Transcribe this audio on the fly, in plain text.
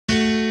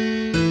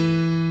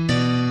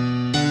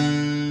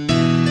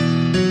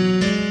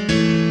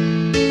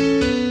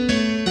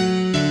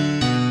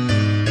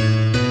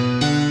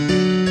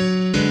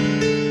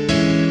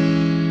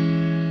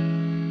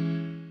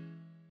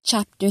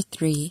Chapter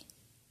 3.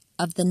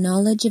 Of the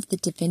knowledge of the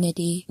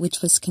divinity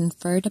which was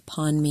conferred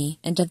upon me,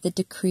 and of the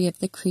decree of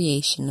the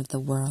creation of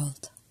the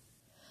world.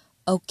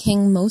 O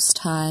King most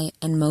high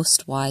and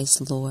most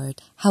wise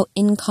Lord, how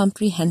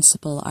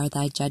incomprehensible are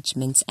thy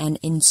judgments and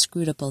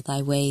inscrutable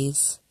thy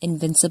ways.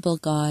 Invincible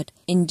God,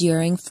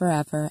 enduring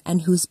forever,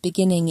 and whose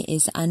beginning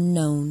is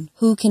unknown,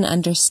 who can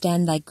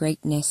understand thy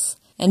greatness?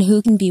 And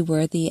who can be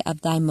worthy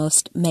of thy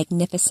most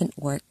magnificent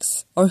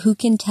works? Or who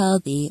can tell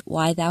thee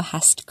why thou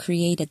hast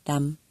created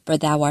them? For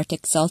thou art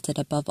exalted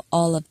above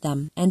all of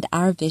them, and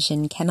our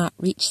vision cannot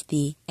reach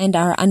thee, and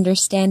our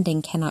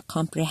understanding cannot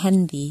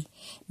comprehend thee.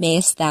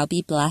 Mayest thou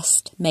be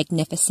blessed,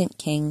 magnificent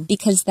King,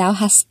 because thou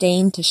hast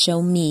deigned to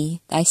show me,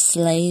 thy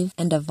slave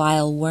and a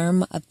vile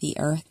worm of the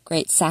earth,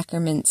 great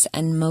sacraments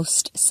and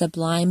most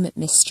sublime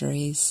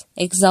mysteries,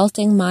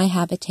 exalting my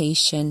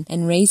habitation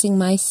and raising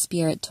my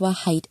spirit to a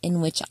height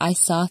in which I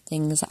saw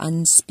things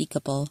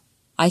unspeakable.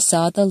 I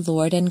saw the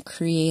Lord and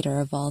Creator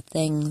of all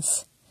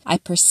things. I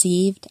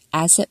perceived,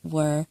 as it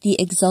were, the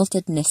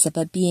exaltedness of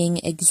a being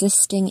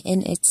existing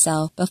in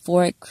itself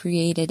before it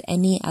created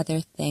any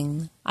other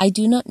thing. I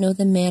do not know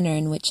the manner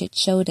in which it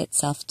showed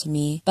itself to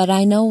me, but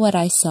I know what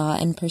I saw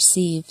and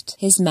perceived.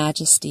 His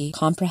Majesty,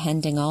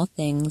 comprehending all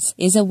things,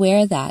 is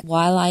aware that,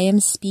 while I am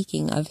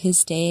speaking of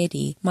his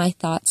deity, my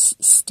thoughts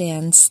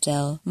stand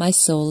still, my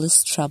soul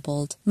is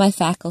troubled, my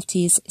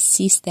faculties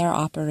cease their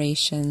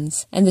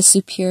operations, and the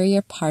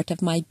superior part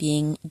of my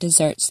being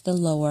deserts the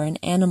lower and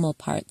animal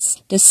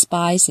parts,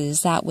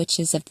 despises that which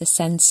is of the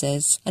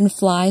senses, and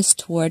flies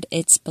toward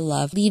its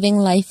beloved, leaving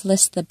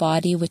lifeless the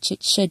body which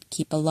it should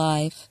keep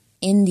alive.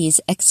 In these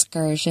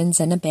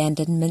excursions and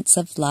abandonments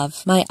of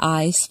love, my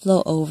eyes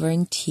flow over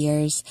in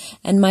tears,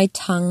 and my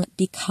tongue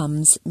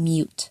becomes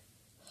mute.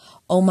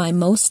 O my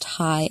most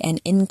high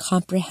and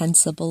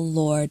incomprehensible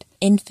Lord,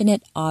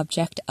 infinite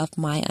object of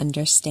my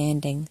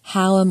understanding,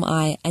 how am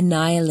I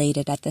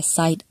annihilated at the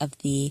sight of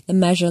thee, the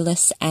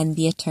measureless and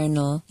the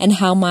eternal, and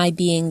how my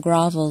being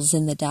grovels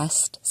in the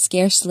dust,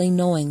 scarcely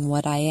knowing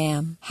what I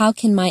am. How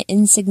can my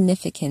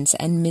insignificance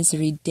and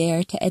misery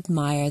dare to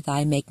admire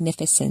thy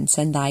magnificence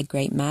and thy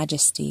great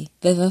majesty?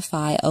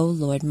 Vivify, O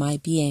Lord, my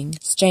being,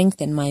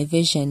 strengthen my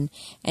vision,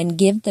 and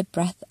give the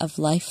breath of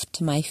life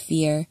to my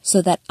fear,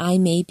 so that I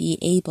may be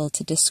able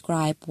to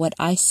describe what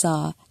I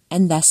saw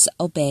and thus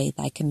obey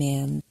thy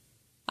command.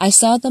 I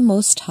saw the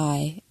Most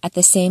High, at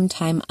the same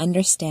time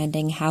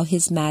understanding how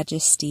his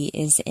majesty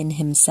is in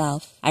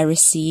himself. I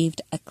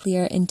received a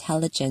clear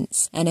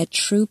intelligence and a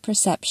true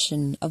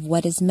perception of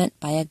what is meant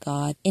by a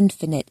God,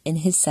 infinite in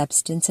his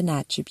substance and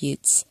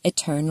attributes,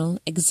 eternal,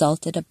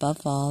 exalted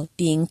above all,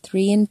 being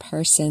three in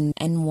person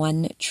and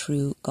one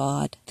true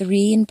God.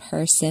 Three in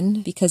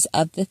person because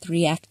of the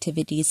three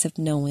activities of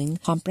knowing,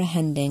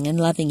 comprehending, and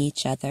loving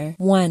each other.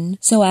 One,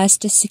 so as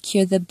to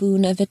secure the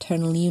boon of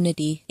eternal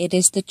unity. It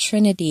is the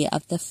Trinity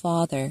of the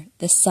Father,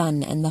 the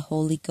Son, and the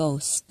Holy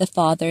Ghost. The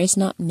Father is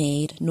not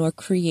made, nor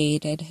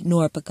created,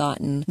 nor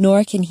begotten,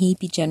 nor can he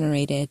be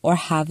generated, or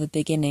have a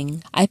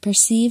beginning. I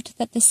perceived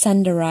that the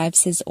Son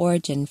derives his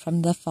origin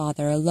from the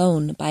Father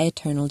alone by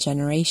eternal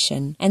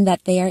generation, and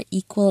that they are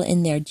equal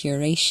in their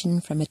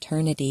duration from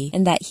eternity,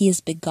 and that he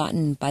is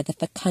begotten by the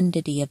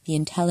fecundity of the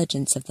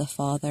intelligence of the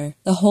Father.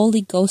 The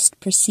Holy Ghost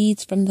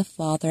proceeds from the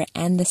Father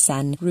and the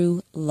Son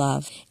through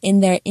love.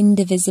 In their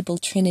indivisible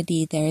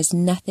Trinity there is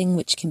nothing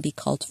which can be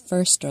called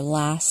first or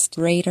last,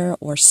 greater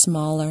or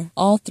smaller.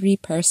 All three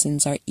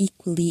persons are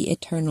equally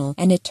eternal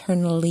and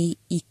eternally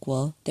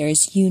equal. There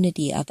is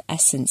unity of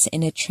essence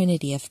in a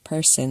trinity of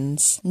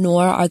persons,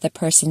 nor are the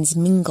persons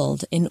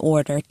mingled in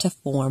order to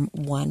form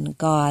one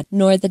God,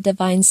 nor the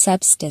divine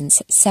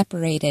substance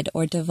separated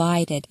or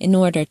divided in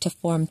order to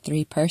form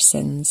three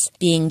persons,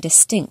 being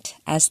distinct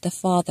as the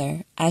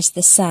Father, as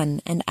the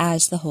Son, and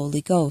as the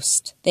Holy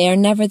Ghost. They are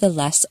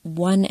nevertheless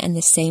one and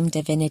the same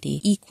divinity,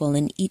 equal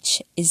in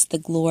each is the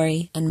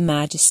glory and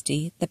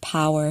majesty, the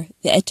power,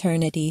 the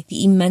eternity,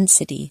 the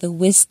immensity, the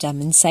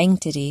wisdom and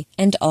sanctity,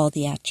 and all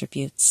the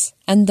attributes.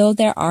 And though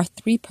there are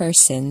three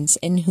persons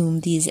in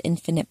whom these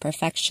infinite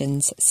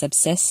perfections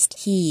subsist,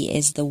 he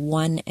is the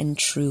one and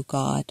true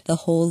God, the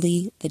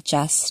holy, the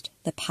just,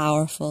 the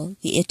powerful,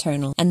 the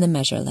eternal, and the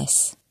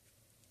measureless.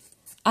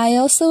 I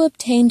also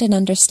obtained an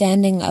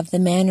understanding of the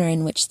manner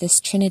in which this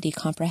Trinity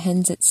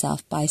comprehends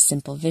itself by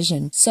simple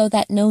vision, so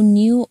that no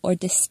new or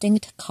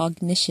distinct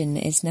cognition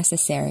is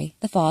necessary.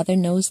 The Father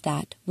knows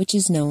that which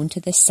is known to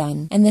the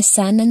Son, and the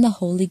Son and the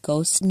Holy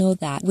Ghost know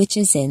that which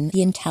is in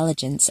the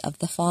intelligence of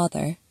the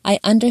Father. I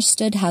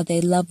understood how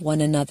they love one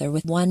another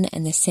with one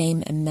and the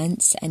same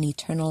immense and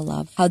eternal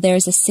love, how there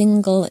is a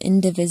single,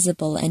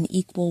 indivisible, and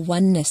equal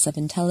oneness of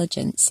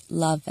intelligence,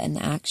 love,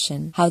 and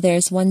action, how there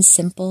is one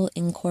simple,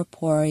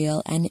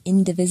 incorporeal, and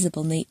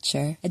indivisible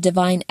nature, a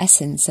divine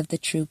essence of the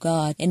true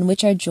God, in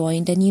which are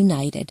joined and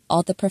united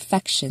all the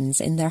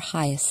perfections in their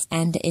highest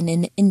and in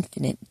an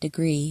infinite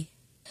degree.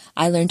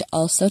 I learned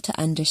also to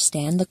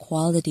understand the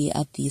quality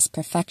of these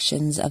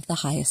perfections of the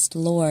highest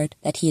Lord,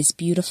 that he is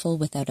beautiful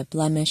without a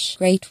blemish,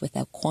 great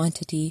without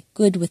quantity,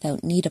 good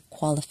without need of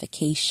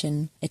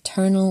qualification,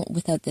 eternal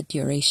without the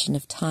duration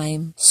of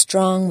time,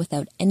 strong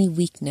without any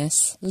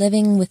weakness,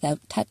 living without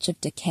touch of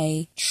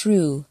decay,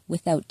 true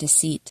without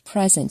deceit,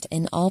 present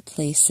in all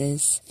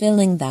places,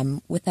 filling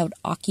them without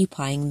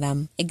occupying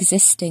them,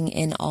 existing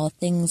in all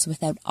things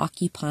without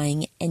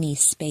occupying any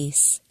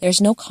space.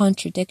 There's no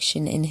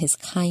contradiction in his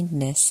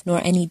kindness, nor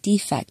any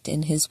defect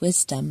in his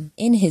wisdom.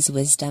 In his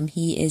wisdom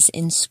he is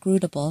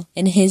inscrutable,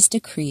 in his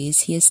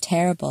decrees he is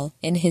terrible,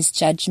 in his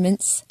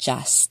judgments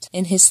just,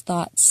 in his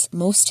thoughts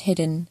most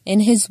hidden,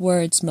 in his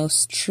words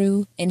most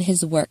true, in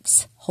his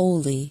works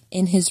holy,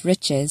 in his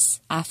riches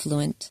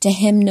affluent. To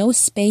him no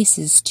space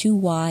is too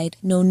wide,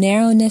 no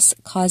narrowness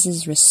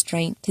causes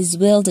restraint. His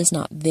will does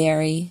not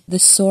vary, the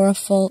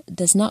sorrowful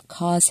does not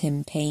cause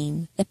him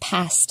pain. The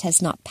past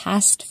has not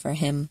passed for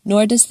him,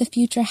 nor does the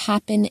future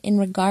happen in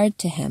regard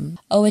to him.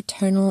 O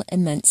eternal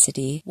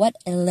immensity, what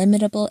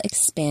illimitable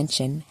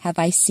expansion have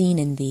I seen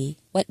in thee?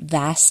 What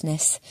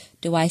vastness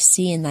do I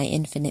see in thy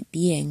infinite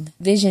being?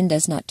 Vision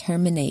does not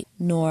terminate,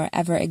 nor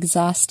ever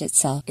exhaust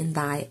itself in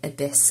thy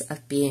abyss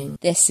of being.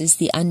 This is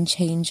the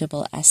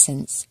unchangeable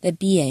essence, the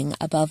being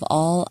above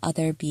all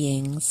other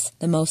beings,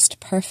 the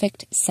most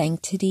perfect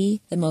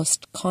sanctity, the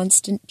most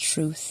constant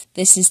truth.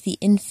 This is the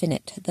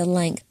infinite, the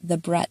length, the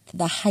breadth,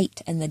 the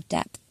height, and the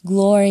depth,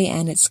 glory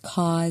and its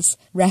cause,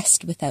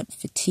 rest without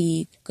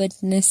fatigue,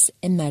 goodness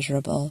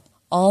immeasurable.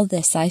 All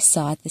this I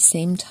saw at the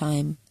same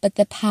time, but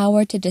the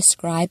power to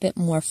describe it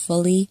more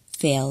fully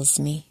fails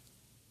me.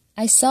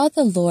 I saw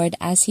the Lord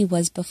as he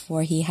was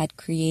before he had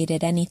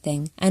created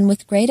anything, and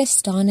with great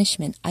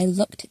astonishment I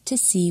looked to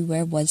see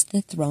where was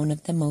the throne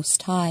of the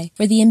Most High.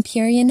 For the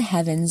empyrean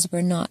heavens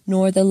were not,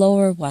 nor the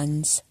lower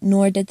ones,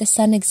 nor did the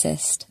sun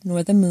exist,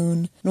 nor the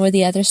moon, nor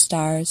the other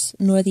stars,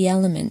 nor the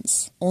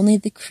elements. Only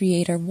the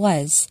Creator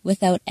was,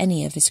 without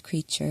any of his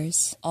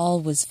creatures. All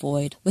was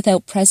void,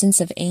 without presence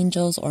of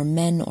angels or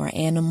men or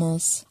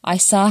animals. I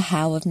saw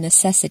how of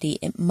necessity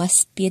it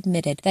must be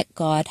admitted that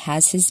God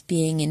has his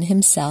being in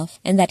himself,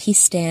 and that he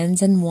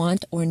stands in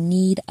want or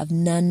need of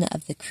none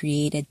of the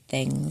created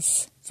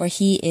things. For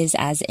he is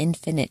as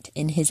infinite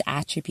in his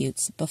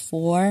attributes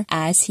before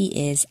as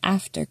he is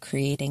after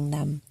creating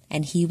them,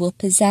 and he will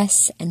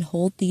possess and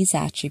hold these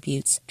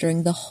attributes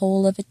during the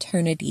whole of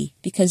eternity,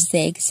 because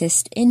they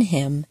exist in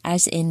him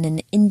as in an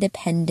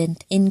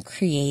independent,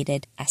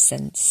 increated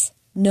essence.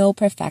 No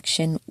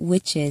perfection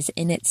which is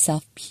in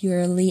itself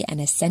purely and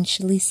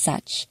essentially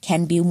such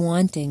can be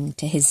wanting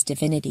to his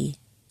divinity.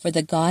 For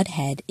the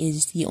Godhead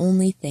is the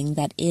only thing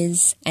that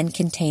is and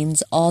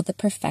contains all the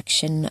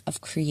perfection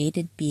of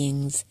created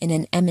beings in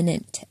an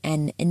eminent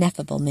and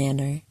ineffable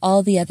manner.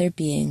 All the other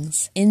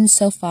beings, in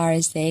so far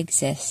as they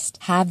exist,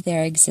 have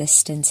their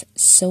existence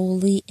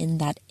solely in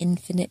that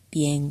infinite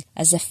being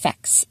as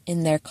effects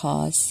in their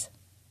cause.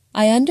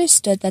 I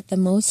understood that the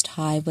Most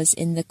High was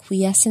in the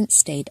quiescent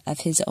state of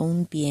his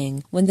own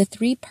being when the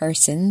three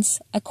persons,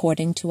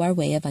 according to our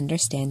way of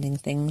understanding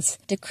things,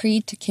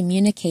 decreed to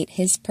communicate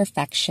his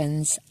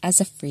perfections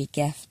as a free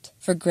gift.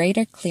 For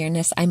greater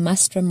clearness, I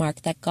must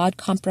remark that God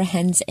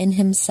comprehends in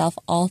himself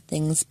all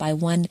things by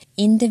one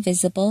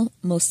indivisible,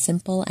 most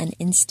simple, and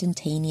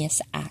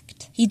instantaneous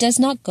act. He does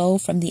not go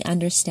from the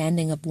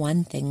understanding of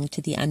one thing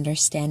to the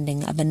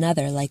understanding of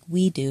another like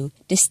we do,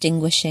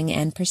 distinguishing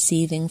and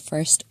perceiving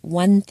first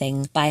one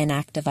thing by an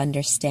act of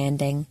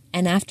understanding,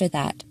 and after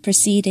that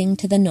proceeding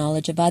to the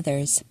knowledge of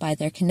others by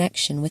their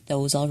connection with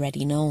those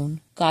already known.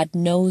 God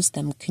knows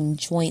them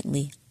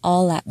conjointly,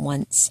 all at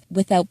once,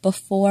 without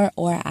before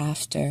or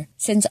after,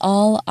 since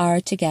all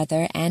are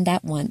together and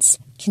at once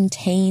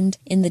contained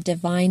in the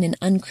divine and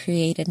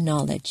uncreated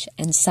knowledge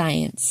and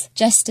science,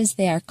 just as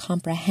they are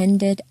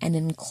comprehended and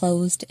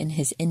enclosed in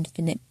his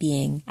infinite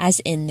being, as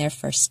in their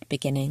first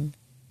beginning.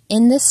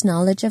 In this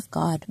knowledge of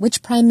God,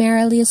 which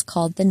primarily is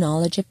called the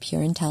knowledge of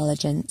pure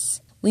intelligence,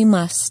 we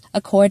must,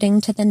 according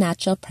to the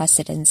natural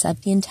precedence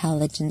of the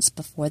intelligence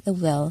before the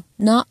will,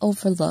 not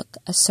overlook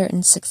a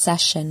certain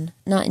succession,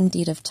 not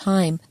indeed of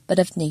time, but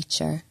of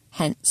nature.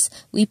 Hence,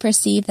 we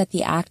perceive that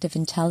the act of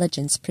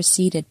intelligence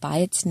preceded by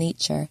its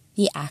nature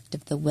the act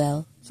of the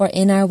will. For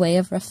in our way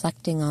of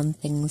reflecting on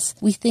things,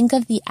 we think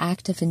of the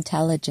act of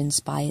intelligence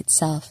by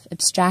itself,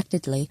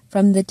 abstractedly,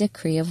 from the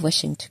decree of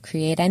wishing to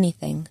create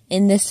anything.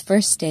 In this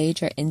first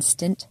stage or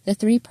instant, the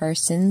three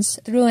persons,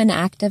 through an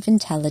act of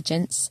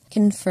intelligence,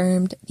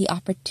 confirmed the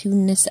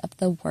opportuneness of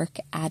the work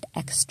ad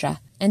extra,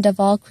 and of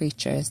all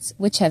creatures,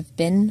 which have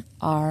been,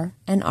 are,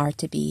 and are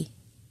to be.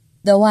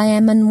 Though I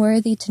am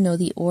unworthy to know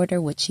the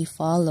order which he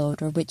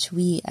followed, or which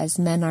we as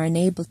men are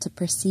unable to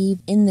perceive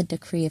in the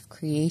decree of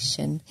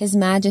creation, his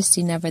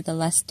majesty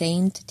nevertheless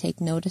deigned to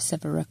take notice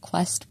of a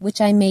request which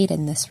I made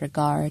in this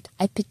regard.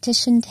 I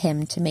petitioned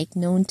him to make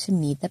known to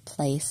me the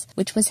place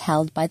which was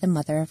held by the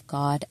Mother of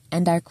God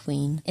and our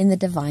Queen in the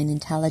divine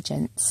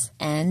intelligence,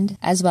 and,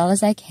 as well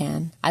as I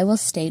can, I will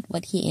state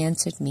what he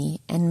answered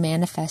me and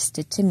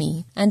manifested to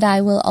me, and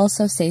I will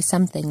also say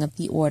something of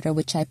the order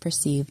which I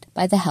perceived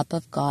by the help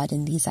of God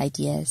in these ideas.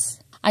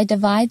 I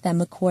divide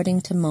them according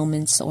to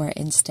moments or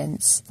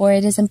instants, for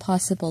it is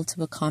impossible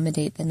to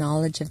accommodate the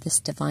knowledge of this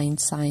divine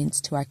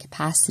science to our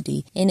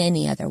capacity in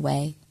any other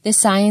way. This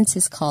science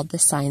is called the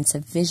science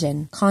of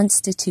vision,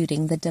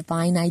 constituting the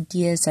divine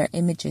ideas or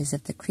images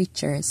of the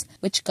creatures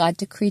which God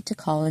decreed to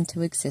call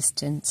into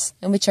existence,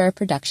 and which are a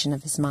production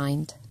of his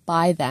mind.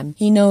 By them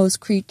he knows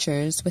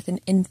creatures with an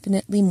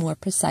infinitely more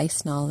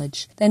precise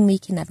knowledge than we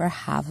can ever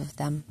have of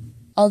them.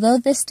 Although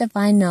this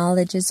divine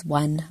knowledge is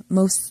one,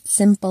 most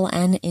simple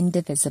and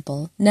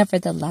indivisible,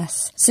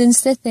 nevertheless,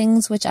 since the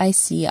things which I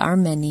see are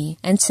many,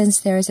 and since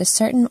there is a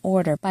certain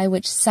order by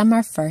which some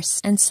are first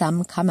and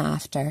some come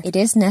after, it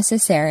is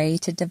necessary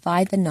to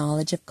divide the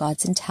knowledge of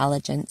God's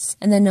intelligence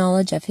and the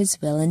knowledge of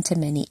his will into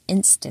many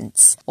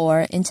instants,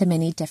 or into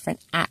many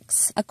different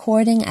acts,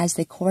 according as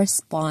they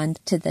correspond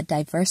to the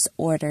diverse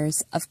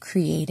orders of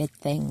created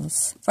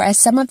things. For as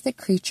some of the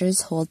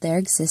creatures hold their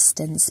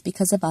existence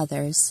because of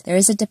others, there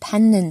is a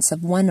dependence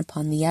of one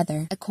upon the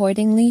other.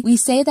 Accordingly, we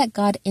say that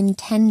God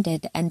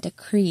intended and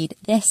decreed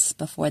this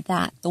before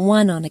that, the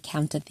one on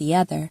account of the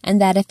other,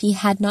 and that if he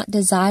had not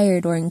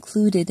desired or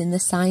included in the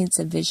science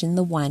of vision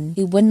the one,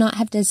 he would not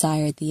have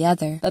desired the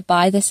other. But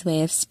by this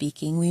way of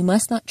speaking, we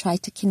must not try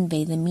to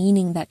convey the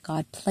meaning that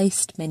God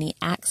placed many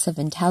acts of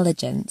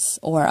intelligence,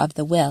 or of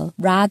the will.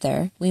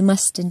 Rather, we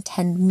must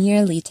intend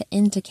merely to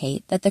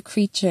indicate that the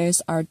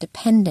creatures are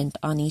dependent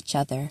on each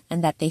other,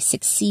 and that they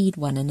succeed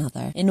one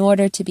another. In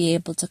order to be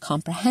able to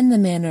comprehend the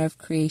manner of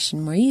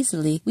creation more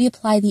easily, we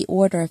apply the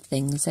order of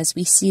things as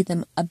we see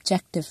them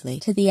objectively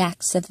to the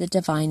acts of the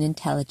divine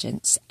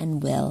intelligence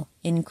and will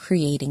in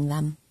creating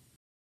them.